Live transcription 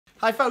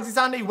Hi folks, it's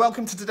Andy.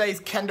 Welcome to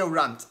today's Kendo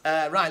rant.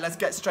 Right, let's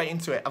get straight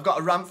into it. I've got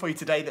a rant for you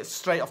today that's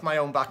straight off my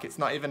own back. It's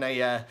not even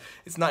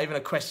a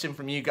question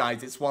from you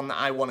guys. It's one that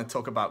I want to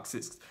talk about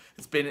because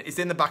it's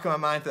in the back of my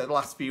mind for the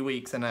last few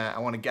weeks, and I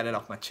want to get it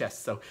off my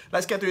chest. So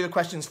let's get through the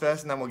questions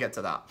first, and then we'll get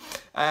to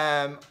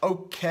that.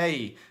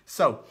 Okay,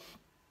 so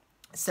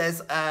it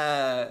says,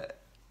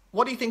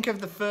 what do you think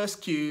of the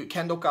first Q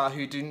Kendoka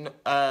who do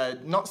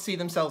not see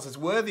themselves as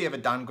worthy of a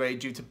downgrade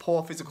due to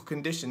poor physical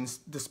conditions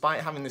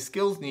despite having the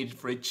skills needed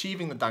for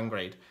achieving the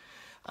downgrade?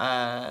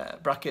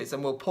 Brackets,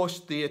 and will push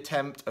the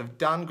attempt of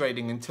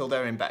downgrading until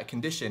they're in better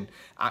condition,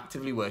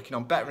 actively working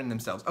on bettering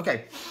themselves.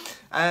 Okay,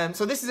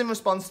 so this is in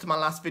response to my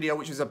last video,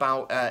 which was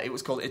about, it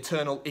was called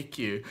Eternal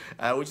IQ,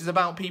 which is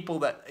about people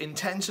that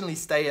intentionally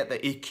stay at the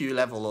IQ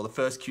level or the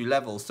first Q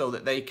level so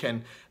that they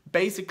can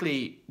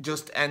basically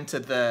just enter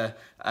the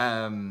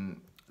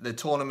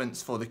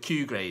tournaments for the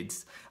Q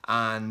grades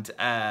and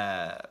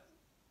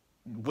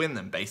win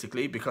them,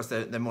 basically, because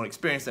they're more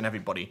experienced than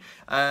everybody.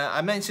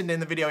 I mentioned in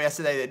the video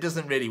yesterday that it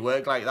doesn't really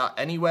work like that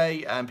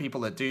anyway, and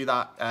people that do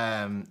that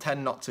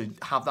tend not to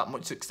have that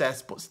much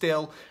success, but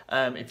still,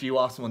 if you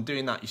are someone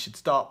doing that, you should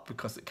stop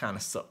because it kind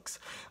of sucks.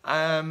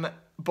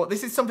 But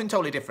this is something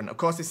totally different. Of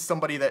course, this is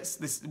somebody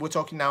we're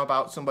talking now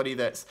about somebody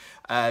that's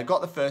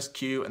got the first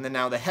Q, and then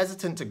now they're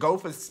hesitant to go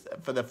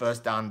for the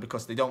first Dan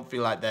because they don't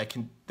feel like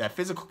their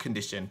physical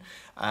condition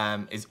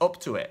is up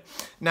to it.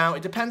 Now,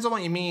 it depends on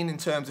what you mean in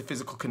terms of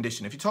physical condition.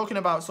 If you're talking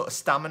about sort of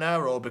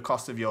stamina, or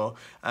because of your,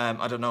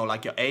 I don't know,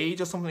 like your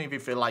age or something, if you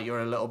feel like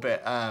you're a little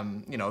bit,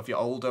 you know, if you're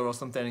older or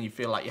something and you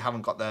feel like you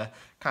haven't got the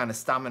kind of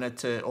stamina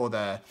or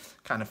the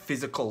kind of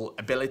physical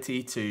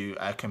ability to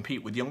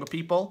compete with younger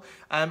people,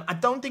 I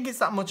don't think it's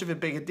that much of a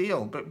big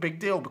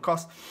deal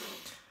because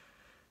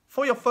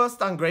for your first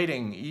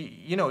downgrading,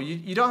 you know,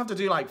 you don't have to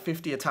do like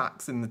 50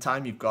 attacks in the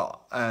time you've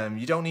got.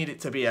 You don't need it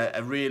to be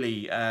a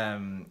really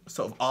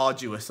sort of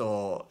arduous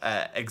or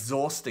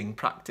exhausting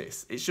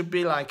practice. It should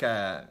be like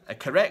a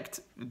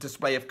correct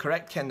display of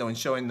correct Kendo and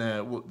showing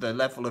the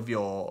level of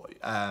your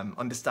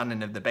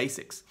understanding of the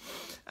basics.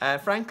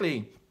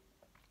 Frankly,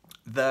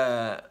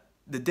 the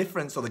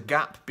difference or the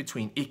gap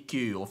between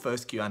IQ or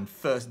first Q and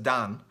first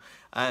Dan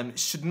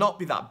should not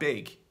be that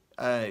big.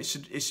 It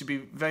should be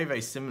very,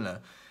 very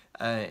similar.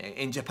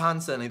 In Japan,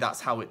 certainly,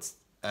 that's how it's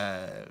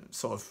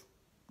sort of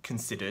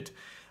considered,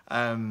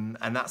 and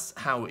that's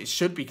how it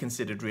should be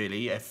considered,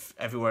 really, if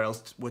everywhere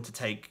else were to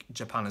take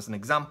Japan as an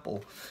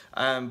example.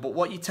 But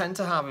what you tend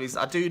to have is,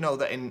 I do know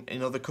that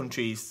in other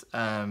countries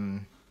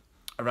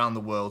around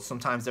the world,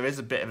 sometimes there is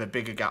a bit of a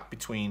bigger gap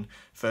between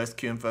first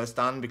Q and first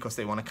Dan because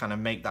they want to kind of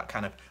make that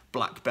kind of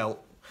black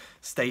belt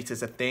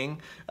status a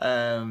thing,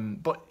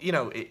 but you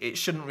know, it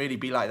shouldn't really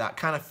be like that.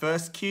 Kind of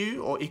first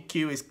Q or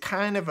IQ is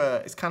kind of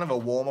a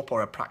warm-up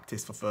or a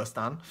practice for first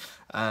Dan.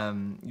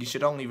 You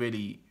should only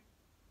really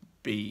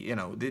be, you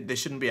know, there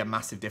shouldn't be a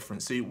massive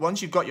difference. So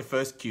once you've got your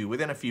first Q,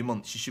 within a few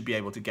months you should be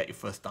able to get your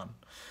first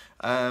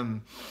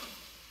Dan.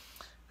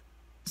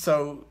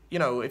 So, you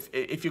know,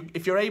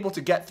 if you're able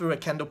to get through a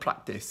Kendo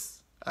practice,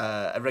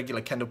 a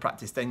regular Kendo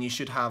practice, then you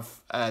should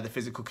have the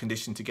physical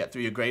condition to get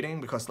through your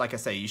grading, because like I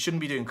say, you shouldn't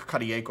be doing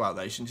Karieko out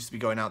there. You shouldn't just be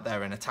going out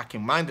there and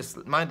attacking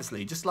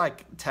mindlessly. Just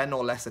like 10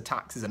 or less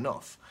attacks is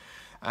enough.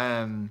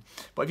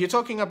 But if you're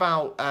talking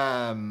about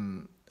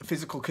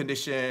physical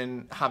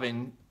condition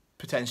having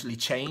potentially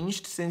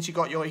changed since you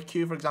got your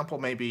EQ, for example,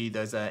 maybe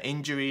there's an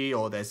injury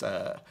or there's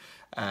an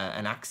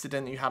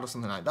accident you had or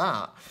something like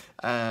that,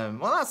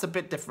 well, that's a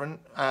bit different.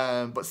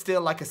 But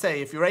still, like I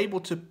say, if you're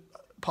able to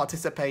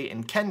participate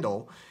in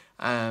Kendo,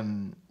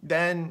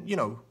 then, you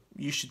know,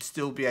 you should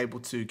still be able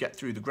to get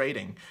through the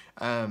grading.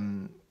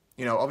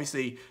 You know,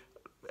 obviously,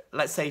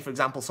 let's say, for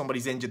example,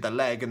 somebody's injured their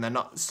leg and they're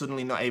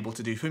suddenly not able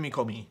to do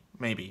fumikomi,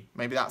 maybe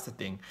that's the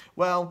thing.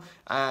 Well,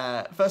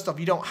 first off,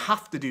 you don't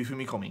have to do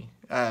fumikomi.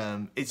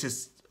 It's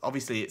just,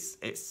 obviously,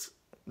 it's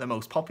the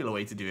most popular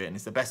way to do it, and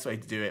it's the best way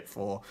to do it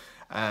for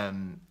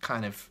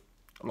kind of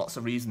lots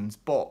of reasons.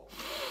 But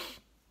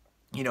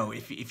you know,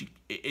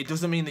 it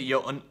doesn't mean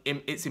that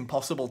it's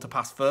impossible to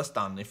pass first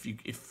Dan if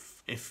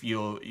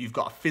you've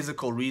got a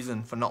physical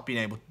reason for not being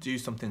able to do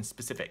something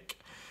specific.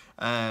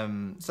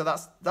 So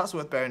that's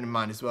worth bearing in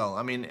mind as well.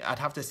 I mean, I'd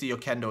have to see your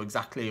Kendo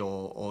exactly,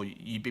 or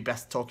you'd be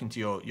best talking to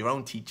your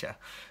own teacher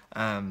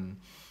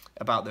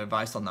about their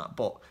advice on that.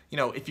 But you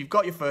know, if you've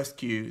got your first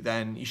Q,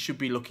 then you should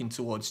be looking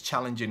towards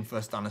challenging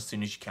first Dan as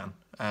soon as you can.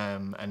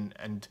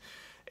 And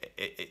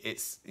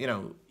it's, you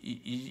know,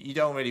 you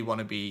don't really want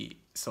to be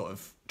sort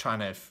of trying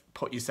to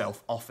put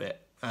yourself off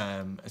it,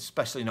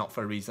 especially not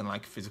for a reason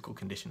like physical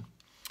condition.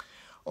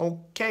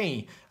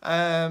 Okay.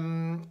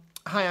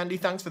 Hi Andy,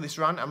 thanks for this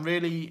rant. I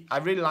really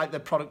like the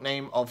product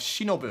name of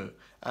Shinobu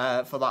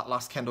for that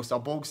last Kendo style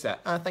bulk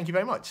set. Thank you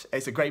very much.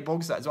 It's a great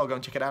bulk set as well. Go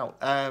and check it out.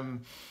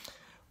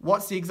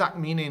 what is the exact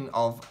meaning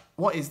of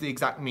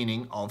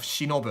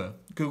shinobu?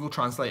 Google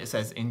Translator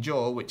says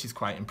endure, which is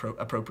quite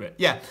appropriate.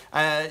 Yeah,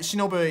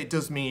 shinobu, it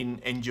does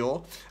mean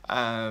endure,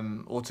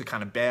 or to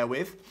kind of bear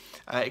with.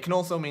 It can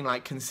also mean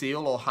like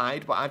conceal or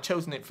hide, but I've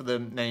chosen it for the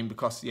name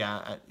because,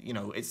 yeah, you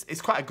know,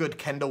 it's quite a good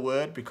Kendo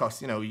word,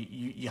 because, you know,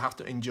 you have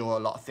to endure a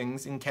lot of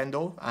things in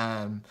Kendo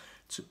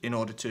in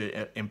order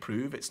to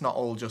improve. It's not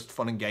all just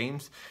fun and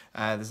games.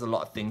 There's a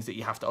lot of things that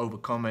you have to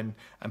overcome and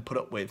put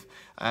up with.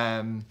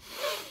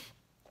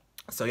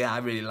 So yeah, I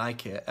really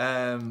like it.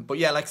 But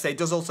yeah, like I say, it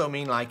does also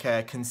mean like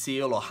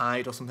conceal or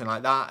hide or something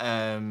like that.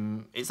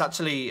 It's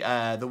actually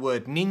the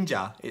word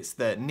ninja. It's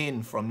the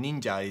nin from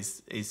ninja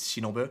is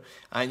shinobu.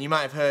 And you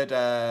might have heard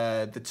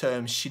the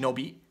term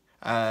shinobi.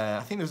 I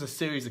think there was a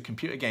series of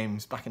computer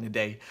games back in the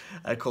day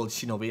called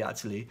Shinobi,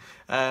 actually,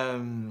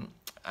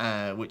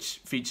 which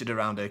featured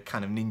around a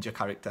kind of ninja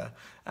character.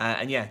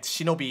 And yeah,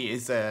 Shinobi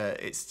is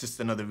it's just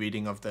another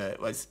reading of the.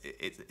 Well,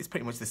 it's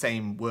pretty much the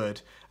same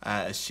word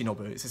as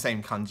Shinobu. It's the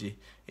same kanji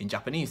in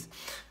Japanese.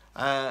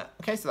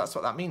 Okay, so that's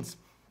what that means.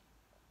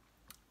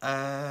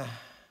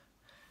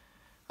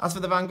 As for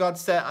the Vanguard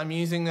set, I'm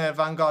using a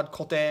Vanguard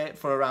Kote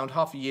for around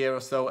half a year or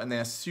so, and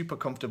they're super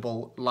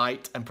comfortable,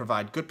 light, and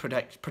provide good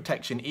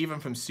protection even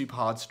from super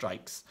hard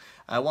strikes.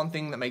 One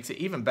thing that makes it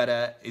even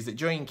better is that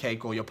during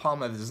Keiko, your palm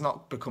leather does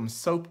not become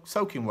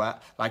soaking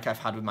wet like I've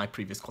had with my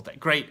previous Kote.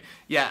 Great.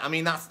 Yeah, I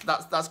mean,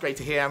 that's great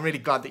to hear. I'm really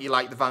glad that you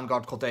like the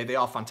Vanguard Kote. They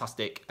are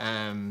fantastic.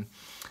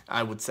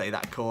 I would say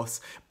that, of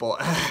course, but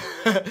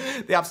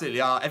they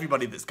absolutely are.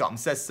 Everybody that's got them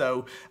says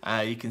so.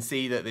 You can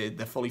see that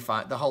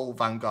the whole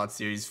Vanguard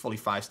series is fully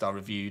 5-star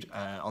reviewed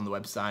on the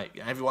website.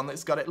 Everyone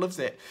that's got it loves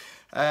it.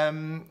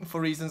 For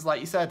reasons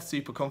like you said,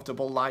 super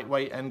comfortable,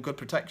 lightweight, and good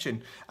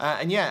protection.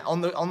 And yeah, on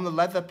the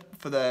leather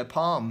for the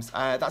palms,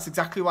 that's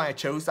exactly why I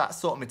chose that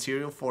sort of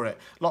material for it.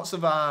 Lots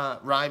of our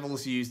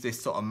rivals use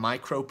this sort of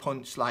micro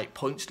punch, like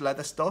punched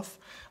leather stuff,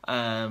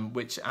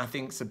 which I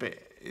think's a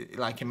bit,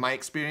 like in my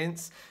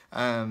experience,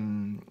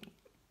 and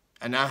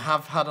I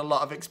have had a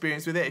lot of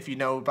experience with it. If you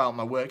know about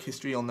my work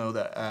history, you'll know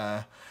that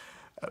a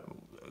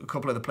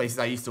couple of the places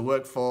I used to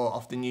work for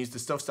often used the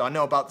stuff, so I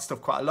know about the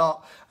stuff quite a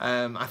lot.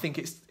 I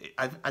think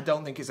I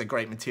don't think it's a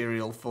great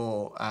material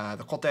for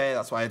the Kote.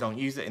 That's why I don't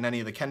use it in any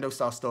of the Kendo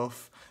style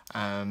stuff,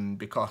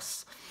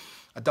 because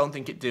I don't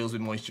think it deals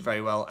with moisture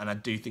very well, and I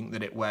do think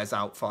that it wears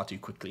out far too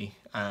quickly.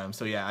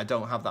 So yeah, I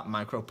don't have that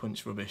micro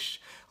punch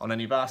rubbish on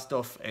any of our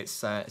stuff.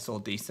 It's all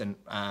decent,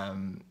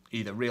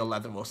 either real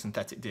leather or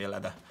synthetic deer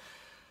leather.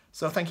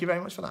 So thank you very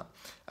much for that.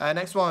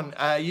 Next one,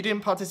 you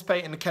didn't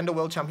participate in the Kendo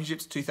World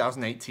Championships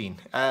 2018?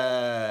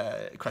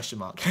 Question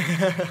mark.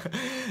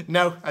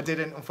 No, I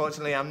didn't.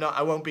 Unfortunately,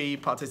 I won't be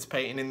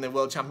participating in the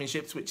World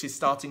Championships, which is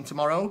starting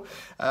tomorrow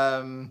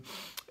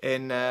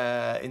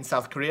in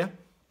South Korea.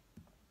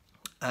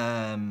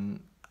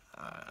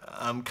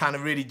 I'm kind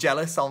of really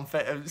jealous of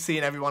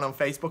seeing everyone on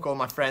Facebook, all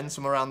my friends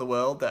from around the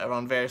world that are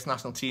on various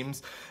national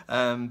teams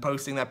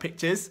posting their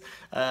pictures.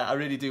 I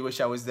really do wish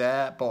I was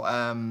there, but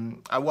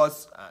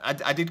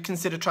I did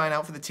consider trying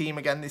out for the team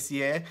again this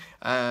year,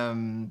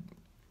 even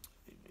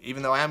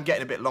though I am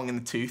getting a bit long in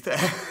the tooth.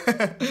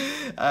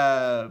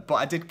 But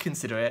I did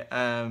consider it,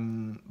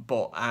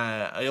 but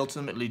I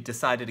ultimately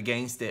decided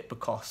against it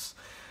because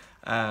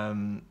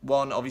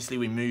one, obviously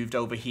we moved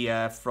over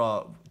here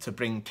to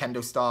bring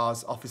Kendo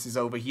Stars offices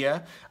over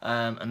here,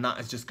 and that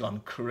has just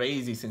gone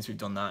crazy since we've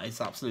done that. It's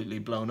absolutely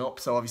blown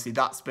up, so obviously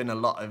that's been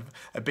a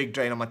big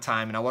drain on my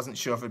time, and I wasn't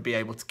sure if I'd be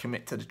able to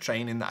commit to the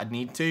training that I'd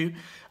need to.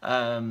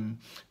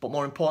 But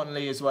more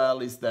importantly as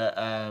well is that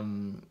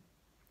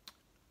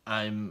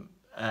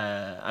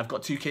I've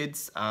got 2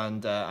 kids,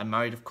 and I'm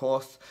married, of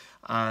course,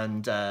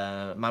 and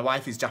my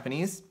wife is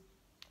Japanese.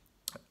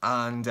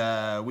 And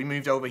we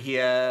moved over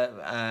here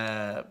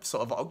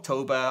sort of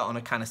October on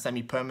a kind of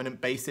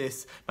semi-permanent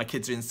basis. My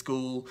kids are in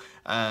school,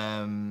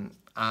 and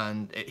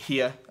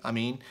here, I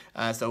mean.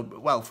 So,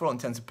 well, for all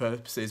intents and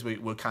purposes,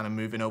 we're kind of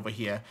moving over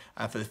here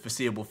for the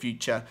foreseeable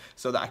future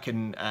so that I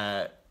can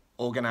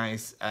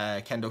organise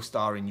Kendo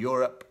Star in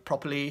Europe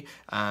properly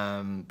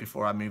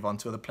before I move on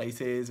to other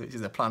places, which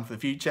is a plan for the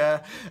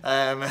future.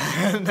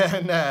 And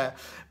then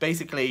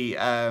basically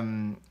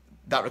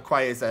that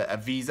requires a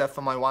visa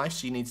for my wife.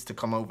 She needs to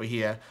come over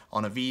here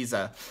on a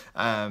visa,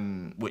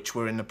 which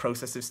we're in the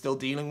process of still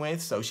dealing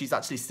with. So she's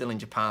actually still in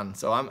Japan.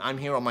 So I'm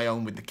here on my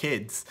own with the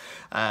kids,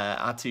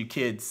 our 2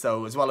 kids.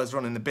 So as well as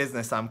running the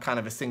business, I'm kind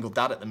of a single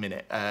dad at the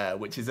minute,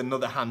 which is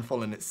another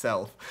handful in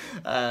itself.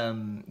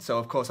 So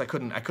of course I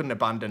couldn't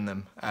abandon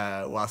them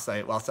whilst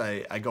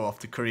I go off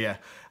to Korea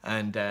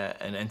and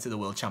enter the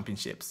World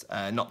Championships.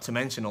 Not to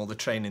mention all the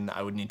training that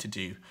I would need to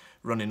do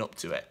running up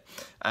to it.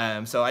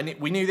 So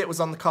we knew that it was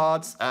on the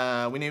cards.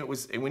 We knew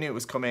it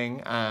was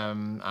coming,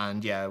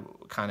 and yeah,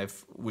 kind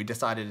of we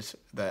decided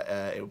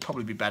that it would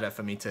probably be better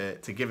for me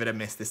to give it a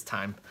miss this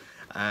time.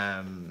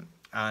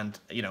 And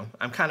you know,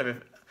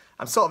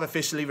 I'm sort of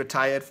officially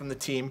retired from the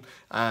team,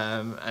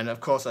 and of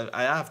course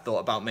I have thought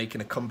about making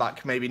a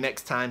comeback maybe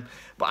next time,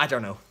 but I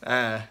don't know.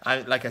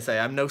 Like I say,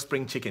 I'm no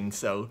spring chicken,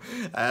 so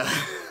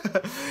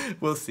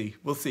we'll see.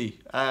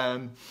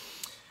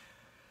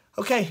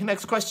 Okay,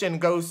 next question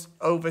goes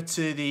over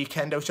to the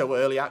Kendo Show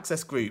Early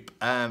Access group.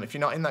 If you're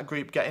not in that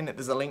group, get in it.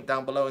 There's a link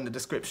down below in the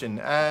description.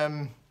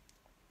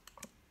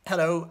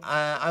 Hello,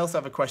 I also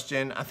have a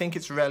question. I think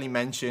it's rarely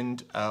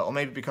mentioned, or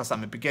maybe because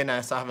I'm a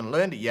beginner, so I haven't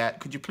learned it yet.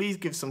 Could you please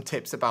give some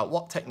tips about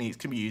what techniques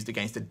can be used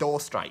against a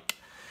door strike?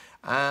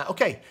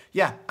 Okay,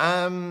 yeah,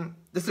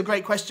 this is a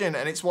great question,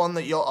 and it's one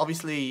that you'll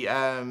obviously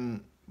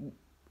have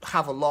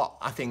a lot,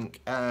 I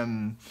think,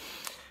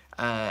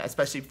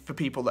 especially for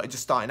people that are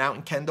just starting out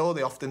in Kendo.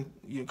 They often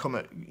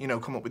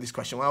come up with this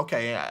question. Well,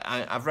 okay,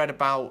 I've read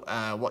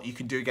about what you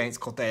can do against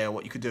kote, or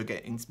what you could do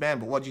against men,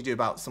 but what do you do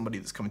about somebody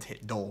that's coming to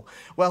hit door?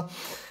 Well,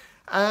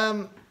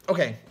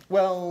 okay,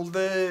 well,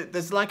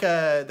 there's like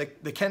the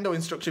Kendo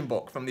instruction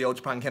book from the Old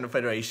Japan Kendo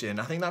Federation.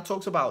 I think that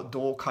talks about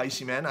door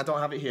kaishimen. I don't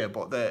have it here,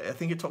 but I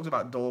think it talks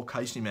about door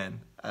kaishimen,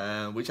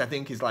 which I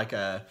think is like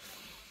a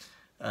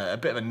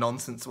bit of a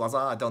nonsense waza.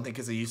 I don't think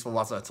it's a useful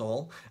waza at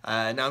all.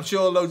 Now, I'm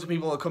sure loads of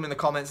people will come in the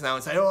comments now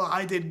and say, oh,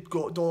 I did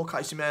door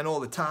kaishimen all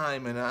the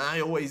time, and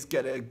I always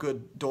get a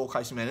good door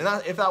kaishimen.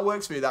 And if that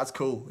works for you, that's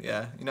cool.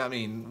 Yeah, you know what I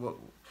mean?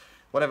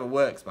 Whatever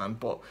works, man.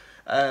 But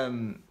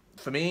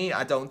for me,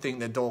 I don't think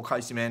the door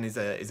kaishimen is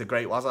a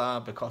great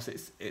waza, because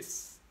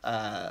it's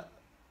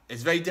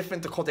very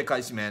different to kote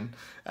kaishimen,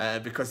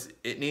 because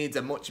it needs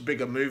a much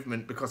bigger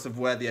movement because of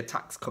where the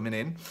attack's coming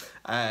in.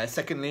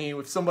 Secondly,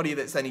 with somebody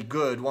that's any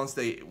good,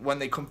 when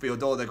they come for your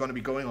door, they're going to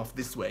be going off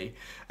this way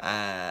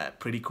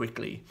pretty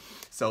quickly.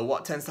 So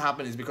what tends to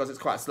happen is, because it's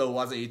quite a slow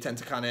waza, you tend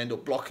to kind of end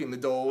up blocking the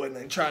door and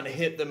then trying to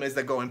hit them as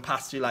they're going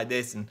past you like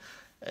this. And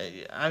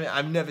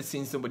I've never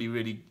seen somebody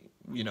really,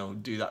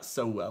 do that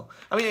so well.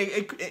 I mean,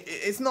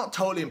 it's not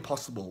totally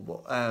impossible,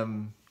 but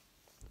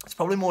it's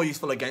probably more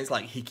useful against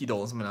like hikido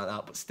or something like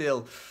that. But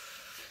still,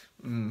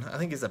 I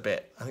think it's a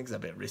bit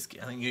risky.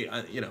 I think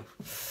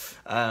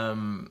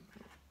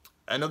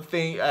another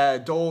thing,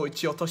 door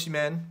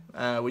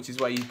ichiotoshimen, which is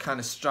where you kind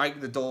of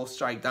strike the door,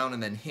 strike down,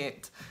 and then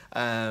hit.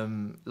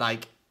 That's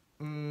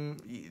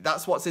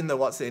what's in the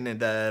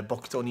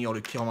Bokuto ni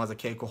yoru Kihomaza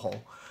Keiko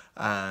Ho.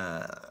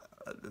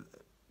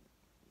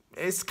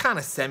 It's kind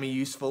of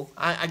semi-useful.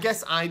 I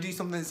guess I do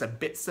something that's a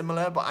bit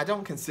similar, but I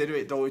don't consider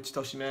it do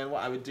ichitoshimen.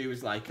 What I would do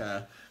is like,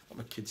 what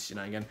my kids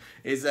shinai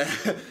is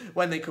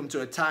when they come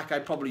to attack,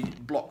 I'd probably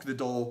block the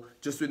door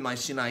just with my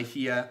shinai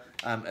here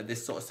at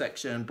this sort of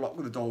section, block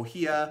the door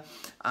here,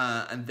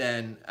 and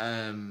then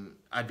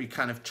I'd be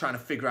kind of trying to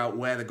figure out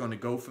where they're going to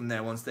go from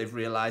there once they've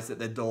realized that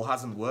their door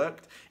hasn't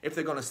worked. If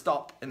they're going to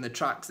stop in the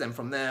tracks, then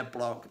from there,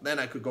 block. Then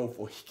I could go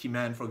for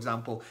hikimen, for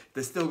example.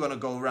 They're still going to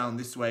go around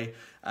this way,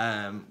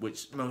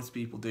 which most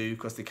people do,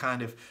 because they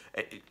kind of...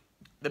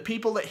 the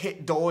people that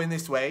hit door in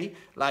this way,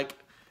 like,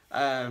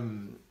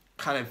 kind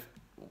of,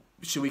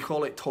 should we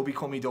call it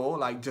tobikomi door,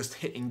 like just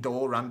hitting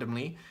door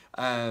randomly,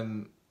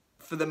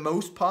 for the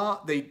most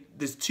part,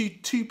 there's two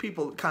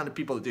kind of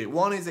people that do it.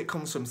 One is it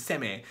comes from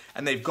seme,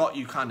 and they've got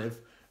you kind of,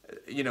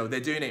 they're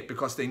doing it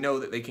because they know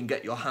that they can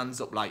get your hands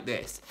up like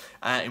this.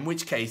 In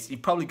which case,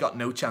 you've probably got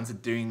no chance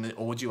of doing the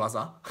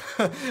ojiwaza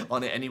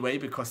on it anyway,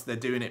 because they're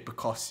doing it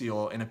because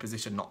you're in a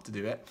position not to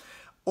do it.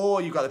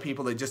 Or you've got the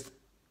people that just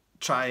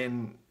try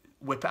and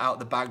whip it out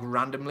the bag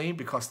randomly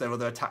because their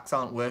other attacks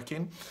aren't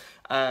working.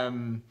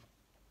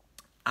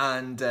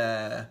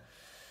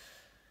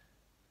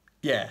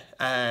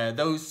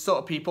 Those sort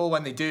of people,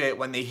 when they do it,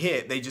 when they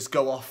hit, they just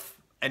go off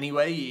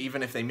anyway,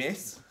 even if they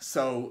miss.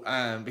 So,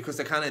 because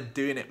they're kind of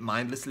doing it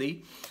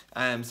mindlessly.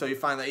 So you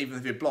find that even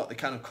if you're blocked, they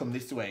kind of come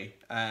this way,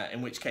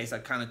 in which case I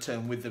kind of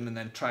turn with them and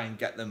then try and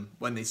get them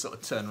when they sort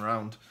of turn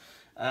around.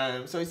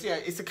 So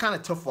it's a kind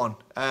of tough one.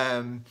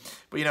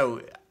 But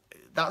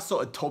that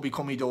sort of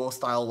tobikomi door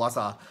style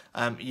waza,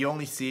 you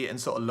only see it in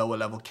sort of lower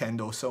level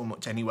kendo so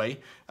much anyway.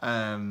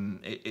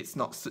 It's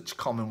not such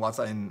common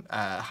waza in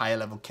higher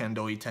level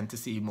kendo. You tend to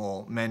see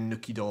more men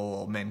nukido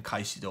or men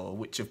kaishido,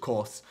 which of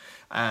course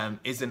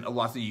isn't a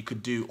waza you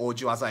could do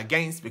ojiwaza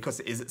against, because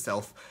it is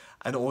itself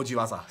an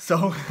ojiwaza.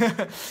 So,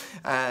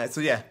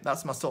 so yeah,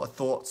 that's my sort of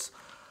thoughts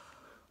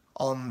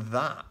on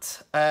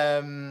that.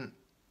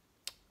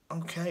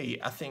 Okay,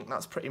 I think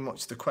that's pretty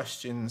much the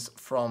questions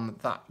from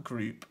that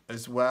group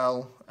as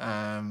well,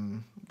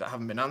 that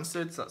haven't been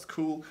answered, so that's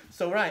cool.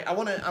 So right, I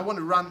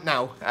wanna rant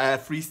now,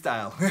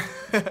 freestyle.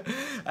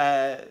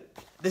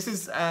 This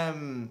is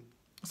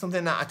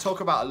something that I talk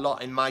about a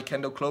lot in my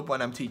Kendo club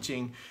when I'm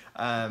teaching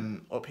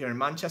up here in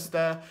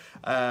Manchester.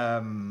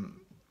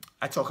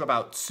 I talk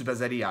about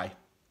Tsubazeriai.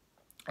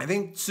 I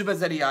think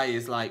Tsubazeriai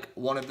is like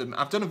one of them.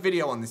 I've done a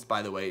video on this,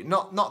 by the way,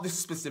 not this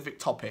specific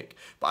topic,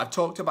 but I've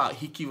talked about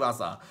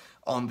Hikiwaza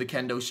on the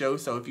Kendo show.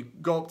 So if you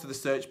go up to the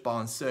search bar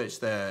and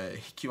search the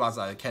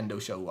Hikiwaza Kendo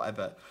show,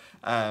 whatever,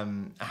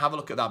 have a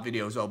look at that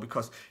video as well,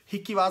 because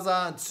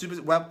Hikiwaza,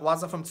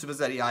 Waza from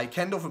Tsubazeriai,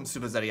 Kendo from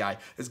Tsubazeriai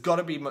has got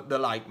to be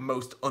the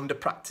most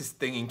under-practiced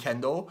thing in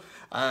Kendo.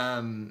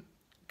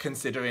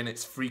 considering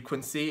its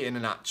frequency in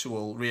an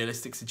actual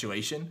realistic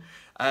situation.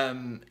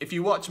 If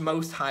you watch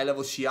most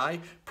high-level Shiai,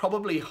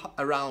 probably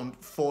around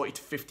 40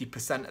 to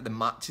 50% of the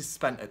match is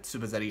spent at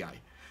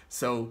Tsubazeriai.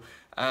 So,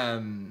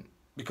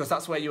 because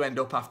that's where you end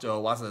up after a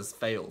Waza's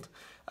failed.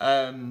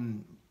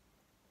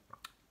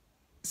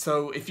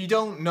 So if you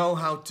don't know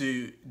how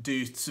to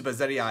do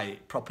Tsubazeriai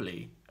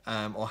properly,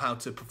 or how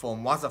to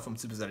perform Waza from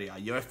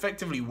Tsubazeriai, you're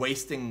effectively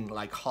wasting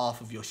like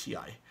half of your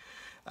Shiai.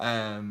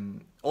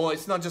 Or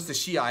it's not just a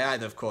Shiai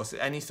either, of course,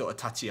 any sort of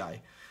Tachiai.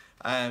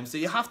 So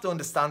you have to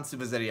understand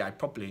Tsubazeriai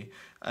properly,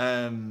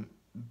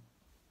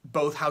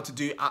 both how to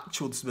do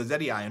actual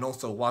Tsubazeriai and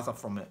also Waza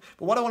from it.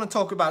 But what I want to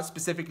talk about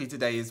specifically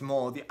today is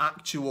more the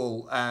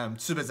actual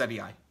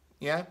Tsubazeriai.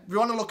 Yeah, if you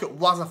want to look at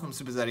Waza from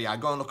Tsubazeriai,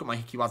 go and look at my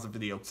Hikiwaza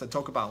video, because I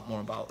talk about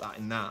more about that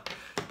in that.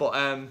 But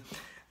I'm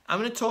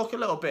going to talk a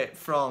little bit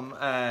from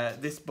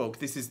this book.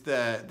 This is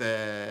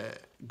the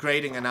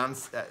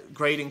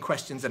grading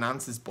questions and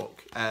answers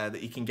book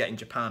that you can get in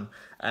Japan.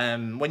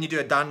 When you do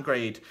a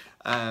downgrade,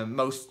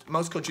 most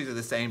countries are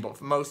the same, but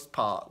for most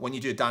part, when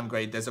you do a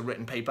downgrade, there's a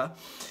written paper.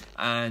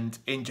 And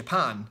in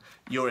Japan,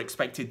 you're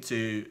expected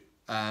to,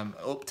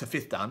 up to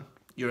 5th dan,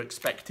 you're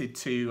expected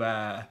to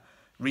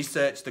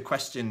research the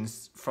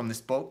questions from this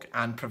book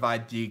and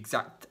provide the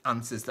exact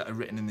answers that are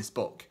written in this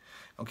book.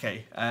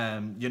 Okay,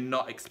 you're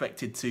not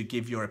expected to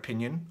give your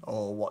opinion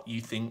or what you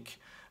think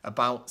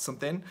about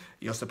something.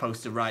 You're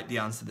supposed to write the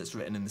answer that's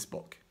written in this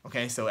book.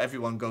 Okay, so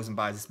everyone goes and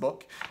buys this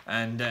book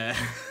and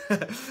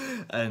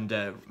and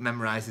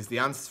memorizes the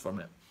answers from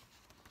it.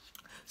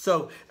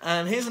 So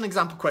here's an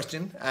example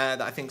question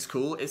that I think is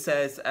cool. It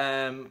says,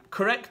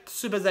 correct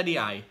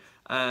Tsubazeriai.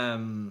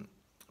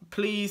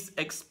 Please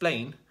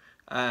explain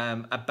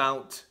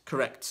about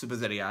correct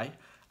Tsubazeriai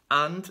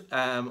and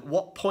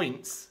what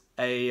points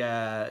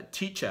a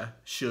teacher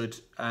should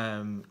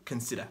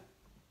consider.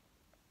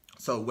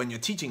 So when you're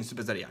teaching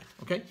Tsubazeriai,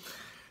 okay?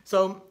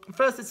 So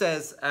first it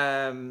says,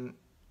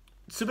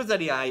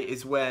 Tsubazeriai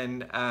is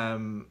when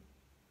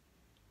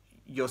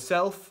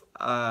yourself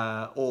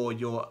or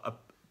your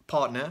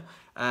partner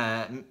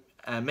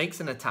makes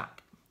an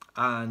attack,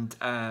 and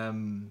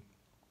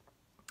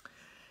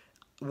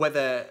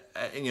whether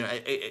you know,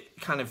 it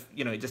kind of,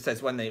 you know, it just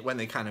says when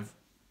they kind of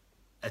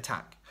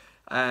attack,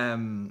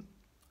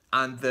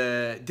 and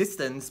the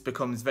distance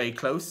becomes very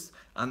close,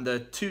 and the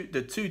two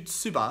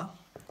tsuba.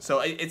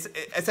 So it's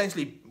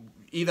essentially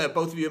either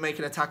both of you make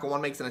an attack, or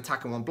one makes an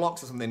attack and one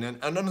blocks or something, and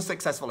an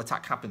unsuccessful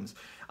attack happens.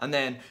 And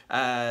then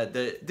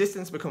the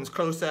distance becomes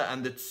closer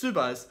and the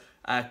tsubas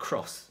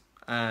cross.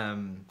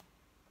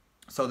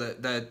 So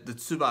the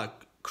tsuba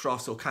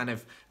cross, or kind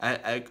of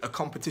a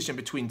competition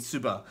between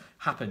tsuba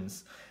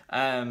happens.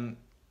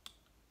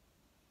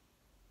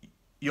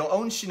 Your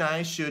own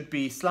shinai should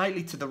be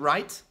slightly to the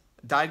right,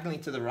 diagonally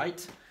to the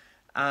right,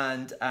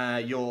 and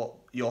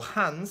your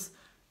hands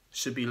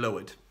should be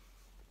lowered.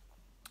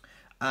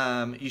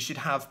 You should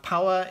have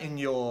power in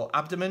your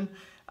abdomen,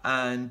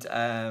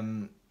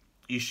 and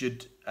you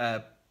should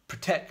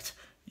protect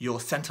your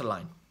center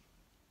line.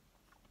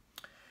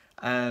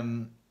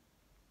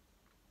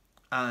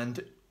 And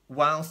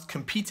whilst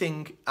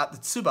competing at the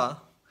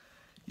tsuba,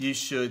 you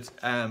should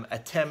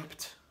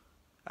attempt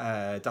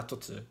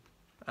datotsu.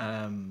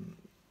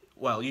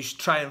 Well, you should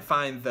try and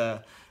find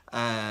the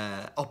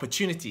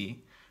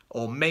opportunity,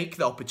 or make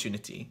the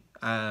opportunity.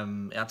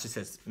 It actually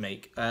says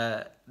make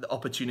the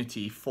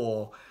opportunity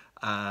for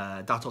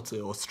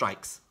datotsu, or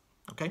strikes.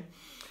 Okay,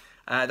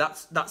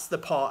 that's the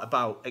part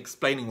about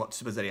explaining what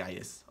Tsubazeriai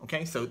is.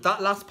 Okay, so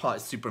that last part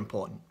is super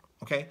important.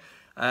 Okay,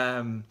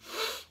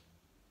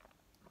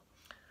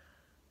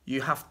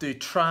 you have to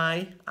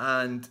try,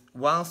 and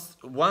whilst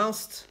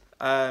both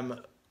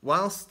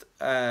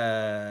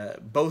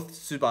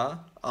tsuba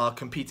are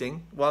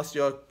competing, whilst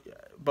you're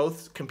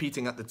both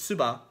competing at the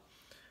tsuba,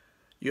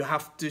 you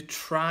have to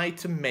try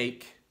to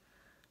make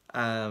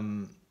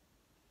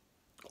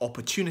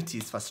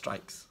opportunities for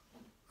strikes,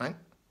 right?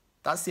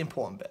 That's the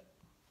important bit.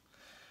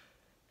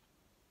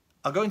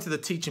 I'll go into the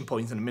teaching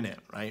points in a minute,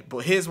 right?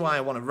 But here's why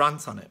I want to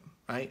rant on it,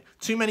 right?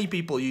 Too many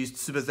people use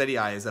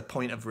Tsubazeriai as a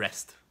point of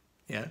rest,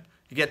 yeah?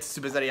 You get to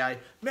Tsubazeriai,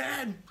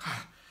 man,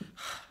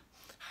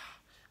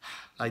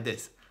 like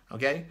this,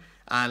 okay?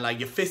 And like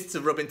your fists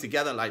are rubbing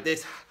together like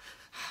this,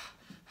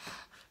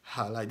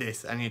 like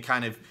this, and you're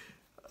kind of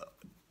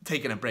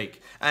taking a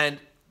break. And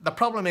the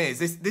problem is,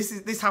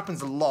 this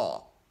happens a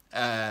lot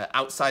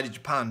outside of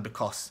Japan,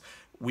 because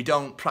we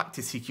don't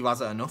practice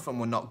Hikiwaza enough, and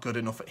we're not good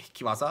enough at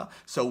Hikiwaza,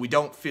 so we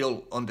don't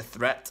feel under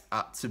threat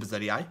at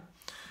Tsubazeriai.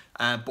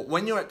 But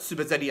when you're at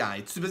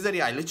Tsubazeriai,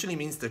 Tsubazeriai literally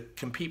means to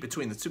compete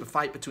between the tsuba,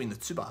 fight between the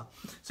tsuba.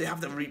 So you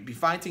have to be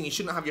fighting. You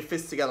shouldn't have your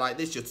fists together like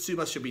this. Your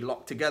tsuba should be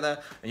locked together,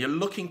 and you're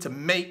looking to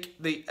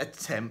make the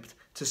attempt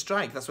to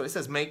strike. That's what it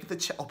says, make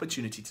the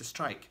opportunity to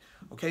strike.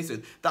 Okay, so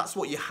that's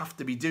what you have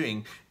to be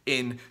doing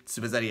in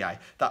Tsubazeriai.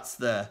 That's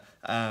the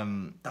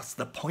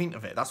point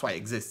of it. That's why it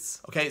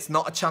exists. Okay, it's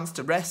not a chance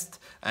to rest.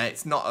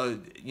 It's not a,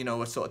 you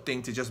know, a sort of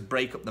thing to just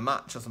break up the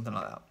match or something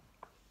like that.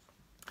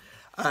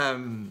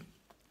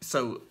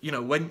 So, you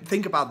know,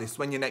 think about this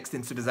when you're next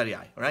in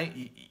Tsubazeriai,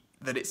 right?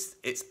 That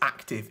it's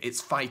active,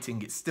 it's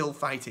fighting, it's still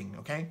fighting,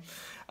 okay?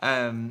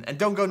 And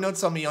don't go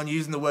nuts on me on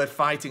using the word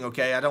fighting,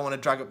 okay? I don't want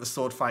to drag up the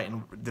sword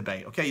fighting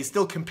debate, okay? You're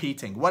still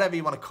competing, whatever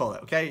you want to call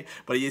it, okay?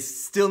 But you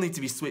still need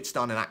to be switched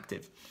on and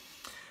active.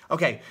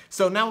 Okay,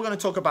 so now we're going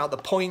to talk about the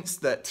points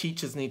that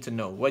teachers need to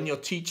know when you're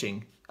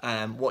teaching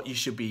what you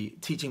should be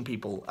teaching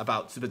people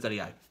about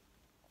Tsubazeriai.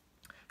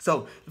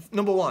 So,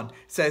 number 1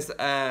 says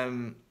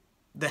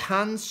the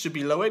hands should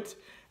be lowered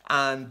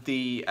and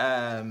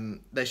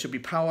there should be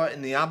power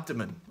in the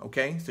abdomen,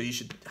 okay? So you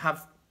should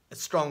have a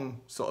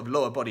strong sort of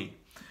lower body.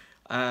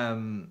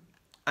 And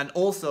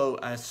also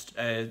a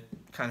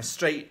kind of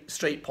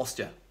straight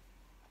posture.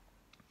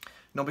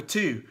 Number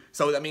 2,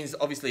 so that means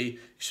obviously you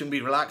shouldn't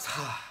be relaxed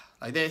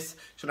like this, you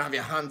shouldn't have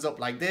your hands up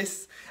like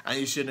this, and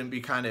you shouldn't be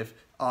kind of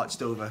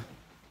arched over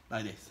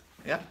like this,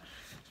 yeah?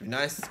 Should be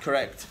nice,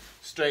 correct,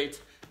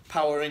 straight,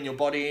 power in your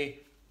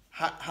body,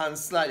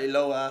 hands slightly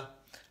lower,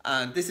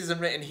 and this isn't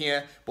written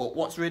here, but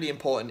what's really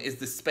important is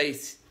the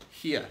space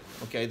here,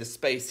 okay? The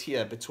space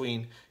here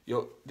between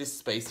this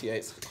space here,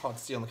 it's hard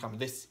to see on the camera,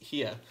 this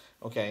here,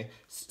 okay?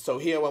 So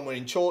here when we're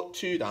in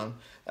Chudan,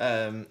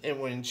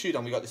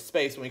 we got this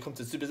space. When we come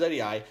to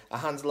Tsubazeriai, our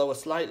hands lower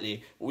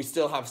slightly, but we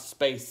still have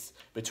space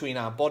between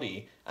our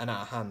body and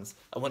our hands,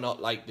 and we're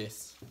not like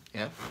this,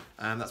 yeah?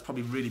 That's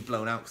probably really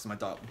blown out because of my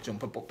dark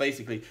jumper, but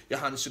basically your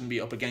hands shouldn't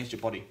be up against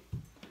your body.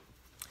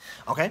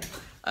 Okay,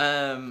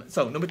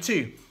 so number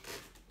 2,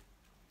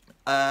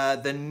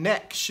 the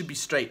neck should be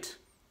straight,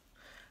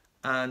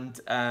 and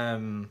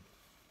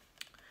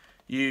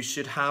you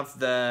should have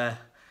the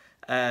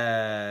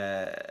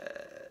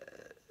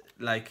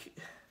like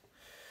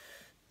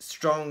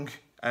strong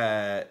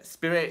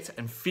spirit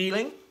and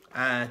feeling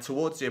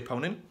towards the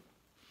opponent,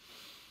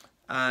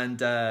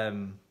 and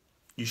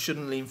you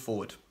shouldn't lean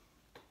forward.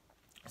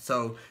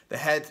 So the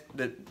head,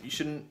 you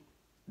shouldn't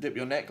dip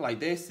your neck like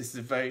this. This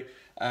is very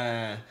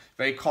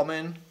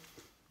common,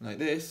 like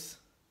this.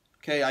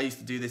 Okay, I used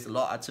to do this a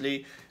lot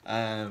actually.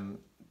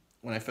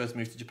 When I first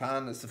moved to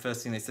Japan, that's the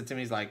first thing they said to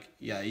me is like,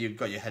 yeah, you've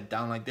got your head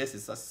down like this.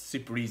 That's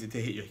super easy to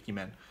hit your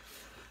hikimen.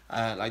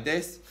 Like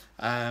this,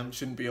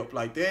 shouldn't be up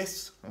like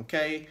this,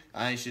 okay?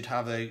 And you should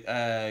have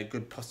a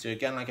good posture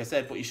again, like I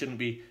said, but you shouldn't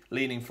be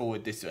leaning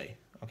forward this way,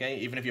 okay?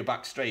 Even if you're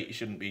back straight, you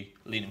shouldn't be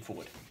leaning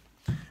forward,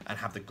 and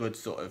have the good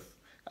sort of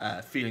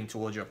feeling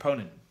towards your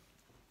opponent.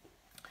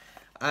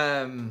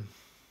 And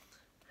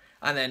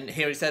then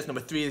here it says,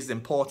 number 3 is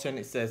important.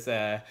 It says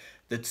the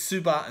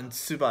Tsuba and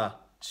Tsuba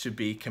should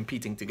be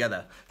competing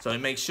together. So it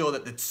makes sure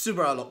that the Tsuba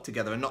are locked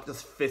together and not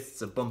just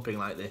fists are bumping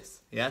like this.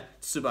 Yeah,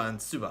 Tsuba and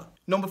Tsuba.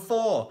 Number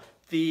 4,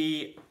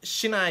 the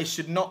shinai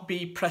should not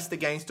be pressed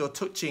against or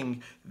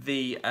touching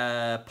the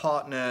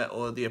partner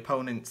or the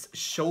opponent's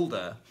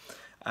shoulder,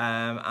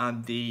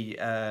 and the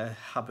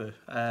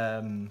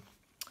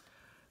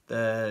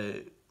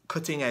the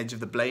cutting edge of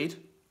the blade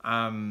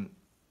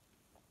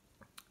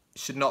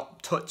should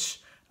not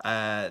touch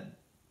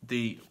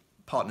the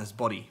partner's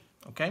body.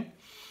 Okay.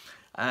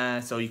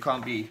 So you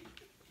can't be,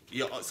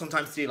 you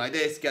sometimes see like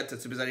this, get to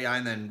Tsubazeriai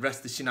and then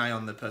rest the shinai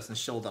on the person's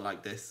shoulder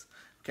like this.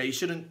 Okay, you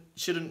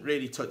shouldn't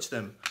really touch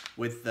them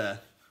with the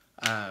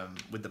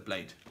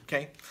blade.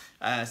 Okay,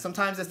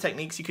 sometimes there's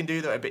techniques you can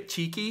do that are a bit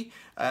cheeky.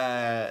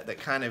 That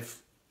kind of,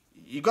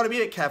 you've got to be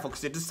a bit careful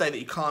because it does say that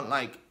you can't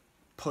like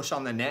push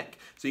on the neck,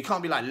 so you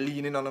can't be like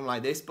leaning on them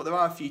like this. But there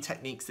are a few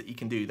techniques that you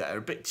can do that are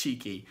a bit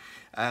cheeky,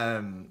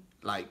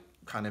 like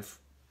kind of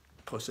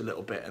push a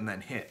little bit and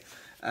then hit.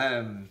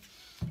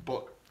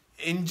 But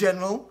in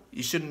general,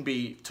 you shouldn't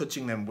be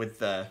touching them with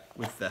the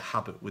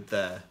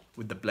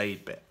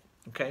blade bit.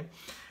 Okay.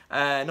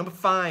 Number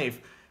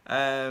 5,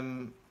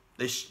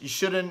 you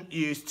shouldn't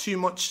use too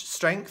much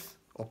strength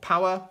or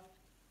power,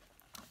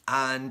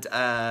 and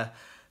it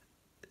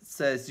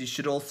says you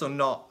should also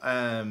not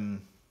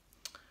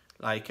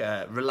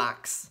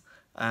relax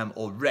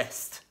or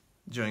rest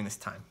during this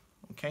time.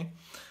 Okay.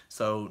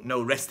 So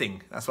no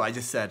resting, that's what I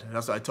just said,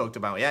 that's what I talked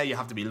about. Yeah, you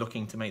have to be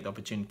looking to make the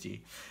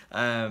opportunity.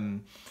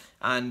 And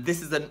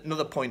this is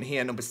another point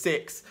here, number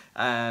 6.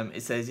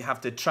 It says you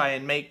have to try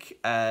and make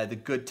the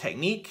good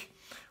technique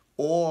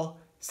or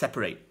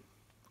separate,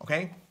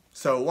 okay?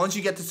 So once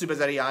you get to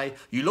Tsubazeriai,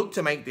 you look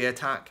to make the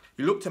attack,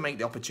 you look to make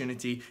the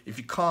opportunity. If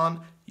you can't,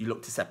 you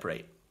look to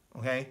separate,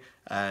 okay?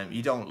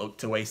 You don't look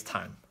to waste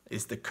time.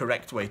 It's the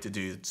correct way to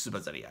do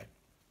Tsubazeriai.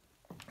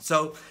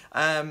 So,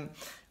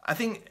 I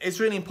think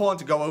it's really important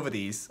to go over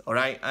these, all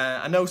right?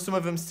 I know some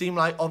of them seem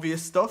like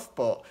obvious stuff,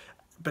 but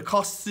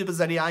because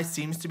Tsubazeriai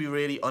seems to be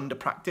really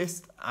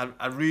under-practiced,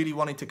 I really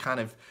wanted to kind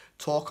of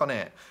talk on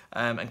it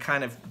and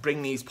kind of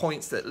bring these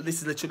points that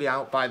this is literally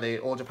out by the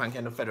All Japan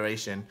Kendo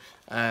Federation,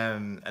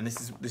 and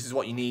this is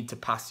what you need to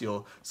pass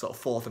your sort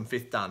of 4th and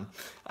 5th dan.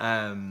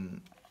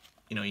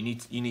 You know,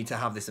 you need to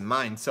have this in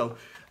mind. So,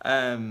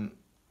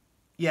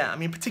 yeah, I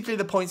mean, particularly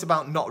the points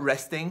about not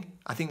resting,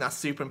 I think that's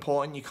super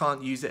important. You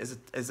can't use it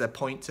as a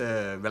point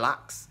to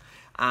relax.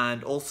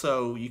 And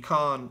also, you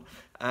can't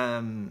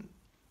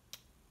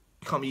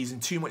You can't be using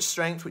too much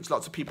strength, which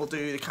lots of people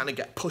do. They kind of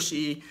get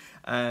pushy,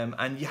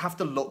 and you have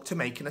to look to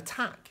make an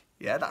attack.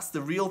 Yeah, that's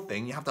the real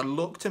thing. You have to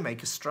look to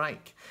make a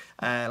strike.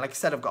 Like I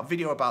said, I've got a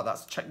video about that,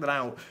 so check that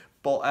out.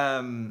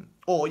 But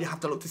or you have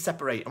to look to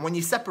separate. And when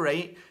you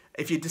separate,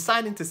 if you're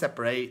deciding to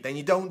separate, then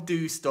you don't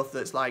do stuff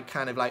that's like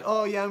kind of like,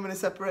 oh yeah, I'm going to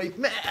separate,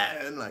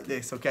 man, like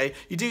this, okay?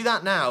 You do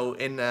that now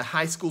in a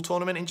high school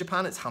tournament in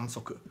Japan, it's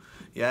hansoku.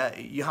 Yeah,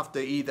 you have to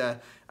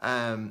either,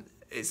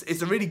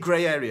 it's a really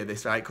grey area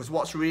this, right? Because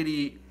what's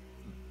really,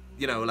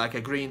 you know, like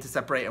agreeing to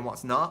separate and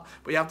what's not.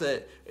 But you have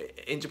to,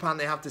 in Japan,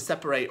 they have to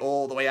separate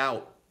all the way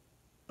out.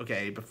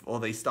 Okay,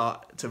 before they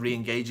start to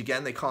re-engage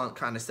again. They can't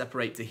kind of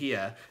separate to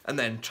here and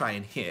then try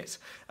and hit.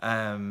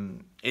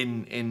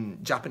 In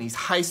Japanese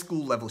high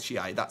school level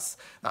shiai, that's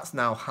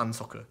now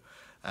hansoku,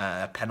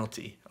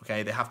 penalty.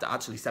 Okay, they have to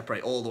actually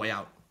separate all the way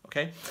out.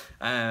 Okay,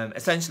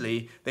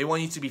 essentially they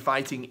want you to be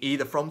fighting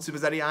either from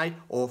Tsubazeriai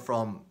or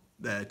from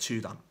the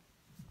Chudan,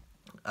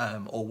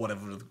 or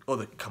whatever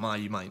other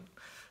kamae you might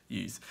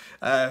use.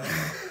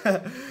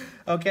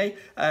 Okay,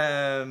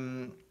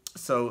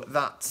 so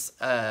that's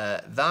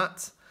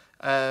that.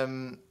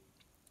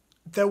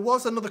 There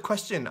was another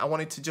question I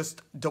wanted to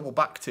just double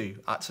back to,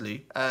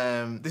 actually.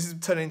 This is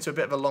turning into a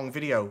bit of a long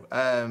video,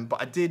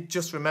 but I did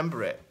just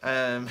remember it.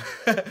 I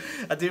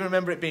did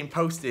remember it being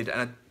posted,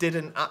 and I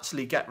didn't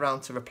actually get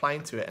round to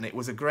replying to it, and it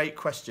was a great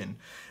question.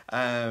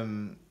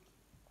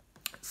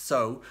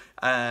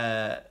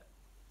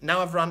 Now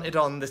I've ranted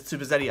on this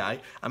Tsubazeriai,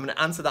 I'm going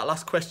to answer that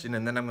last question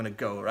and then I'm going to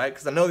go, right?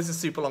 Because I know this is a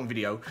super long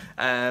video,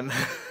 but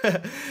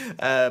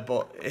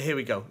here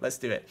we go. Let's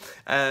do it.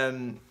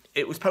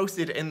 It was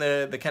posted in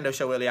the Kendo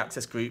Show Early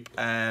Access group,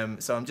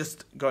 so I'm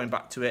just going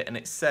back to it, and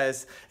it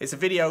says, it's a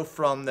video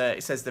from the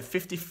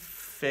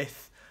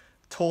 55th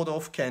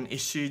Todofken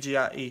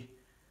Ishujiai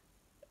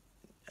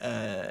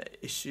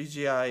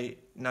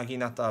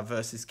Naginata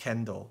versus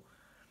Kendo.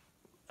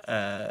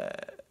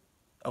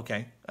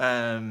 Okay.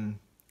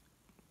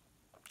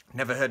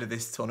 Never heard of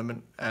this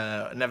tournament,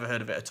 never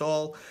heard of it at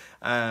all.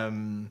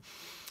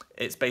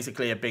 It's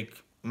basically a big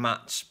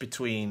match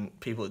between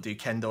people that do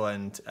Kendo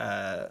and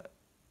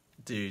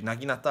do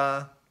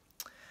Naginata.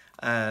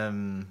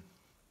 And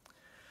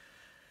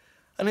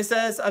it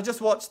says, I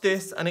just watched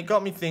this and it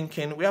got me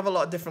thinking, we have a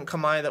lot of different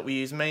kamae that we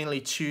use, mainly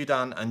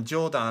Chudan and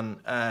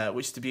Jodan,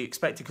 which is to be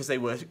expected because they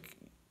work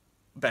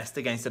best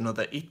against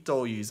another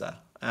Ito user.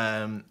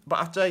 But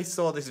after I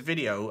saw this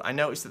video, I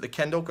noticed that the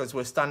Kendokas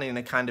were standing in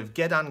a kind of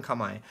Gedan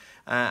kamae.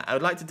 I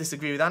would like to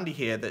disagree with Andy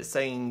here, that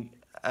saying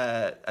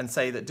and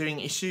say that doing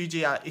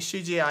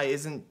Ishujiai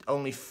isn't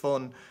only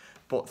fun,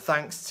 but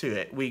thanks to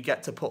it, we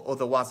get to put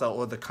other Waza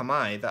or other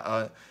kamae that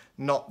are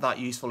not that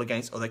useful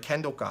against other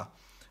Kendoka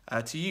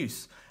to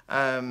use.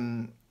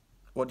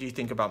 What do you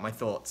think about my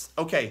thoughts?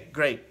 Okay,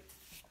 great.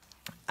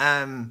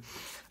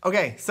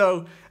 Okay,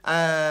 so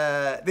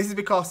this is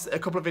because a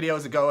couple of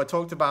videos ago I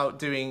talked about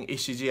doing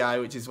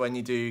Ishujiai, which is when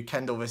you do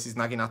Kendo versus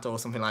Naginata or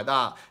something like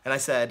that, and I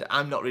said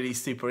I'm not really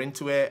super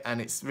into it, and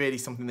it's really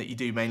something that you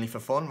do mainly for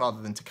fun rather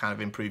than to kind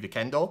of improve your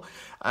Kendo.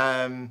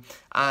 And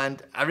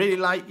I really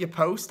like your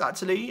post,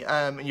 actually,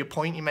 and your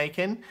point you're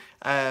making.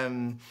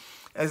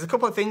 There's a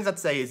couple of things I'd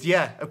say is,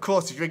 yeah, of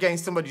course, if you're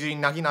against somebody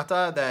doing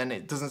Naginata, then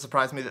it doesn't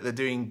surprise me that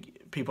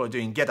people are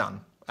doing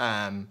Gedan.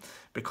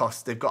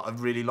 Because they've got a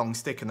really long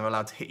stick and they're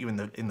allowed to hit you in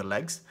the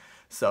legs.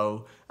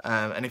 So,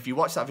 and if you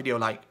watch that video,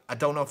 like, I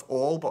don't know if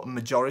all, but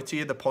majority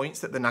of the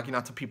points that the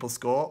Naginata people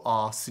score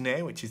are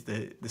Sune, which is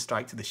the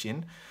strike to the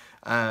shin,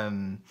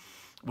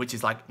 which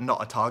is like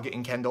not a target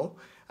in Kendo.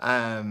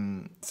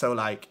 So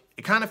like,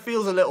 it kind of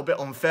feels a little bit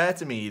unfair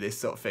to me, this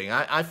sort of thing.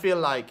 I feel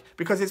like,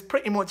 because it's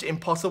pretty much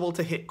impossible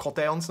to hit kote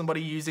on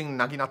somebody using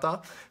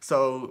Naginata,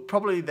 so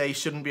probably they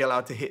shouldn't be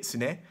allowed to hit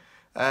Sune.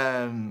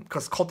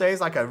 Because kote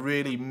is like a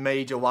really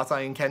major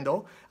waza in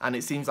Kendo, and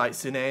it seems like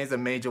Sune is a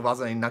major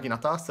waza in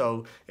Naginata,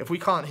 so if we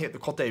can't hit the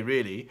kote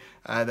really,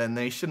 then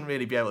they shouldn't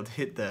really be able to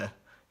hit the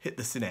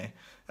Sune.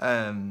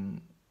 I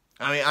mean,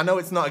 I know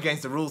it's not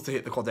against the rules to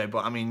hit the kote,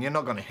 but I mean, you're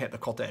not going to hit the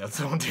kote of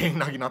someone doing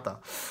Naginata.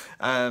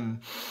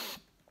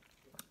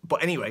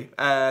 But anyway,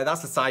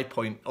 that's a side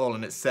point all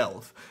in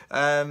itself.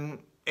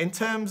 In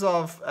terms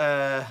of...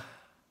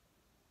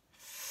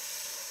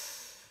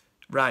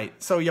 Right,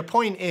 so your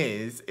point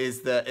is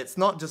that it's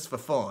not just for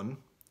fun,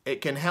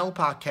 it can help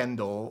our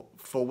Kendo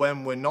for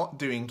when we're not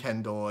doing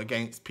Kendo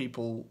against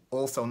people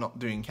also not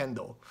doing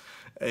Kendo,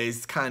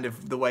 is kind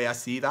of the way I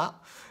see that.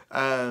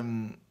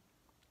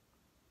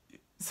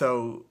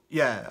 So,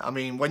 yeah, I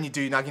mean, when you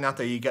do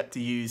Naginata, you get to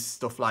use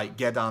stuff like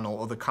Gedan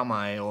or other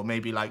kamae, or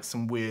maybe like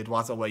some weird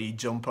waza where you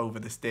jump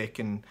over the stick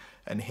and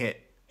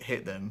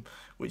hit them,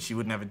 which you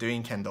would never do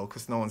in Kendo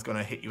because no one's going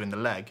to hit you in the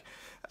leg.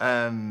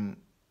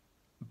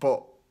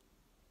 But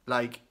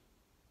like,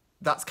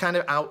 that's kind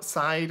of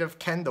outside of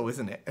Kendo,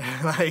 isn't it?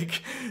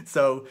 Like,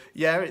 so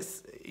yeah,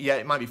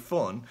 it might be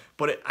fun,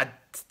 but I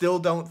still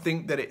don't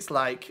think that it's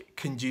like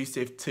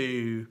conducive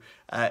to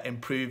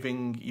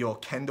improving your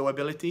Kendo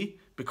ability,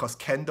 because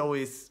Kendo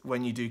is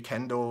when you do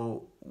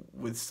Kendo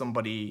with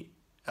somebody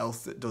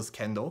else that does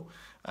Kendo.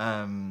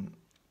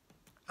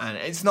 And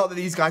it's not that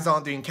these guys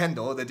aren't doing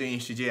Kendo, they're doing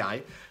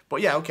Tsubazeriai.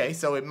 But yeah, okay,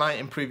 so it might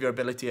improve your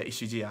ability at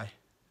Tsubazeriai.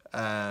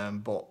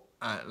 But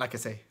like I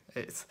say,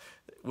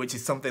 which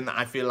is something that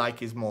I feel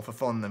like is more for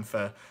fun than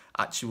for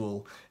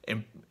actual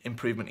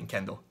improvement in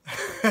Kendo.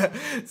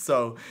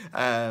 So,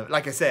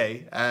 like I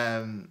say,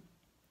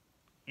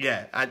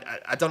 yeah,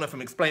 I don't know if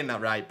I'm explaining that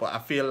right, but I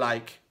feel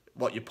like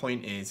what your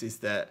point is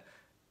that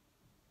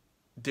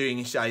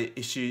doing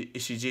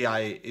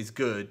Tsubazeriai is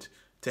good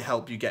to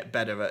help you get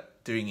better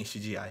at doing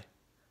Tsubazeriai,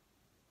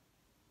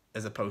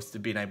 as opposed to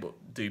being able to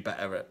do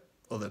better at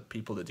other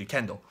people that do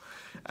Kendo,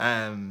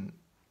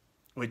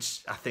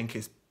 which I think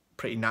is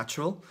pretty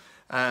natural.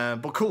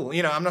 But cool,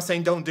 you know, I'm not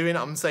saying don't do it,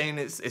 I'm saying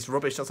it's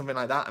rubbish or something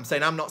like that. I'm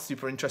saying I'm not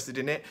super interested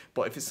in it,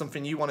 but if it's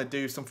something you want to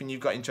do, something you've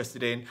got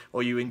interested in,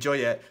 or you enjoy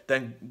it,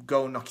 then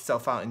go knock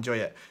yourself out, enjoy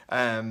it.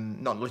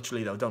 Not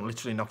literally though, don't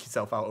literally knock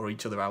yourself out or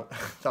each other out.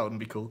 That wouldn't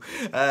be cool.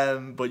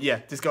 But yeah,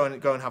 just go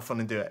and have fun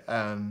and do it.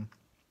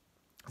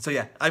 So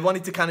yeah, I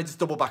wanted to kind of just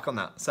double back on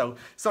that. So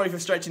sorry for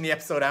stretching the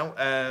episode out,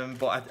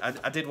 but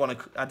I did want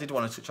to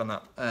touch on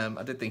that.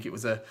 I did think it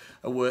was a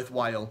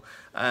worthwhile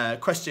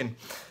question.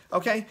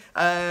 Okay,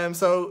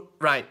 so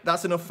right,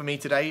 that's enough for me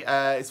today.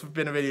 It's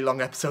been a really long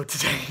episode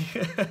today,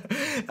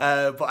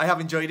 but I have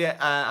enjoyed it.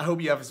 I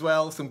hope you have as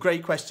well. Some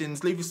great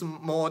questions. Leave us some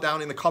more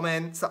down in the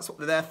comments. That's what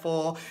they're there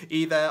for,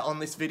 either on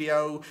this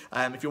video.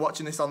 If you're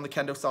watching this on the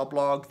Kendo Star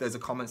blog, there's a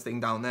comments thing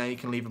down there. You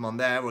can leave them on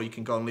there, or you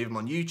can go and leave them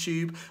on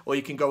YouTube, or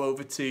you can go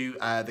over to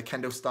the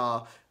Kendo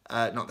Star,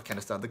 not the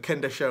Kendo Star, the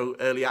Kendo Show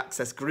Early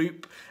Access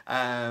group.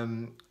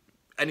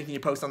 Anything you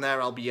post on there,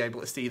 I'll be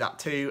able to see that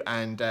too,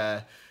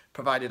 and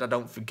provided I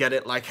don't forget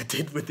it like I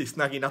did with this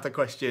Naginata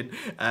question,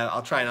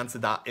 I'll try and answer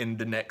that in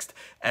the next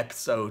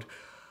episode.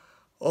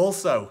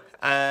 Also,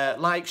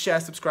 like, share,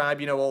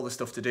 subscribe, you know, all the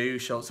stuff to do,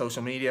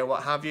 social media,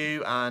 what have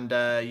you, and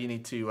you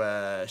need to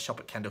shop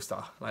at Kendo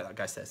Star, like that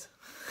guy says.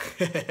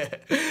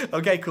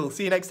 Okay, cool.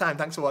 See you next time.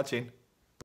 Thanks for watching.